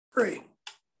Great.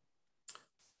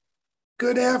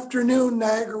 Good afternoon,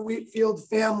 Niagara Wheatfield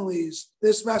families.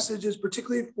 This message is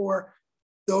particularly for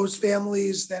those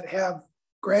families that have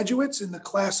graduates in the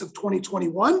class of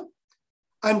 2021.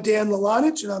 I'm Dan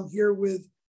Lalanich, and I'm here with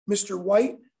Mr.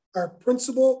 White, our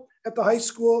principal at the high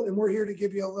school, and we're here to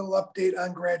give you a little update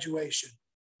on graduation.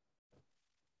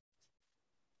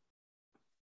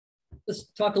 Let's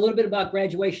talk a little bit about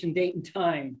graduation date and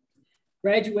time.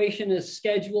 Graduation is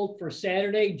scheduled for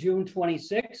Saturday, June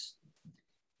 26th.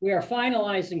 We are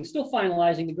still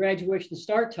finalizing the graduation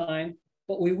start time,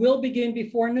 but we will begin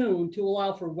before noon to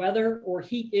allow for weather or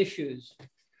heat issues.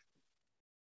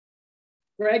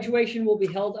 Graduation will be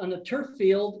held on the turf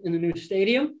field in the new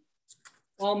stadium.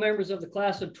 All members of the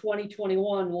class of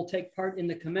 2021 will take part in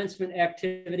the commencement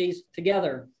activities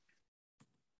together.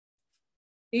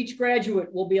 Each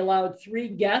graduate will be allowed 3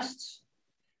 guests.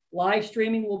 Live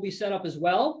streaming will be set up as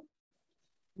well.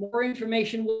 More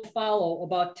information will follow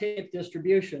about ticket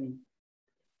distribution.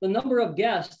 The number of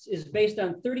guests is based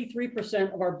on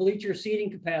 33% of our bleacher seating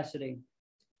capacity.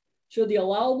 Should the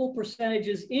allowable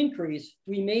percentages increase,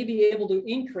 we may be able to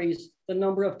increase the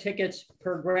number of tickets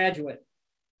per graduate.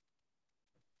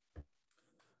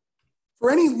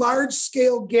 For any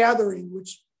large-scale gathering,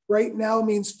 which right now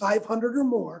means 500 or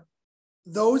more,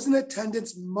 those in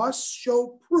attendance must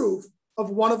show proof of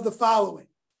one of the following: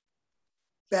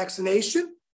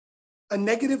 vaccination, a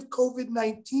negative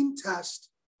COVID-19 test,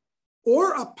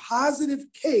 or a positive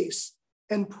case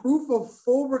and proof of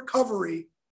full recovery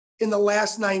in the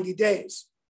last 90 days.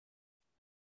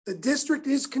 The district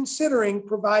is considering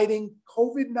providing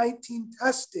COVID-19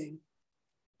 testing,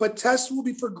 but tests will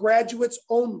be for graduates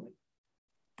only.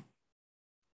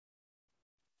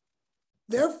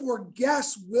 Therefore,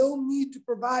 guests will need to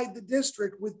provide the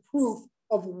district with proof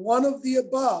of one of the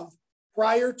above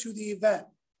prior to the event.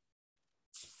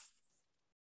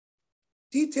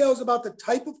 Details about the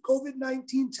type of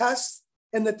COVID-19 tests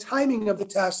and the timing of the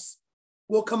tests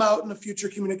will come out in a future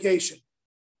communication.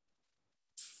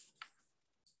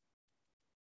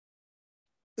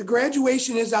 The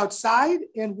graduation is outside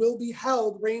and will be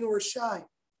held rain or shine.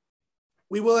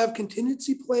 We will have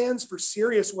contingency plans for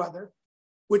serious weather,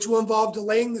 which will involve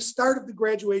delaying the start of the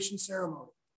graduation ceremony.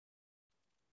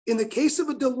 In the case of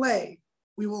a delay,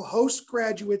 we will host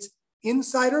graduates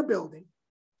inside our building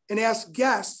and ask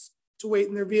guests to wait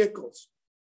in their vehicles.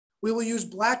 We will use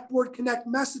Blackboard Connect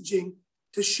messaging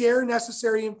to share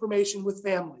necessary information with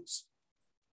families.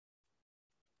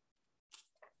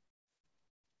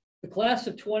 The class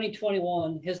of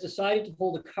 2021 has decided to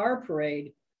hold a car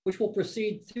parade, which will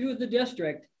proceed through the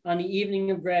district on the evening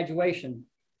of graduation.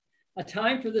 A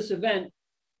time for this event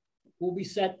will be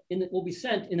sent in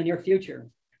the near future.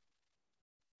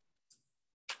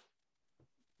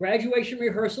 Graduation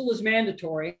rehearsal is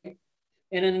mandatory,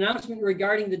 and an announcement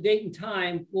regarding the date and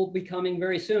time will be coming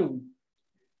very soon.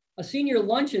 A senior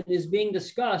luncheon is being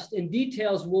discussed, and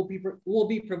details will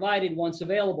be provided once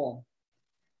available.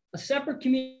 A separate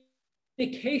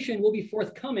communication will be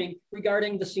forthcoming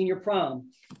regarding the senior prom.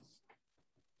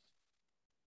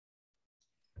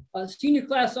 Senior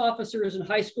class officers and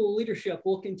high school leadership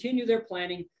will continue their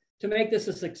planning to make this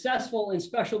a successful and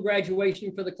special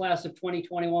graduation for the class of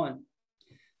 2021.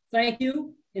 Thank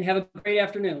you and have a great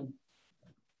afternoon.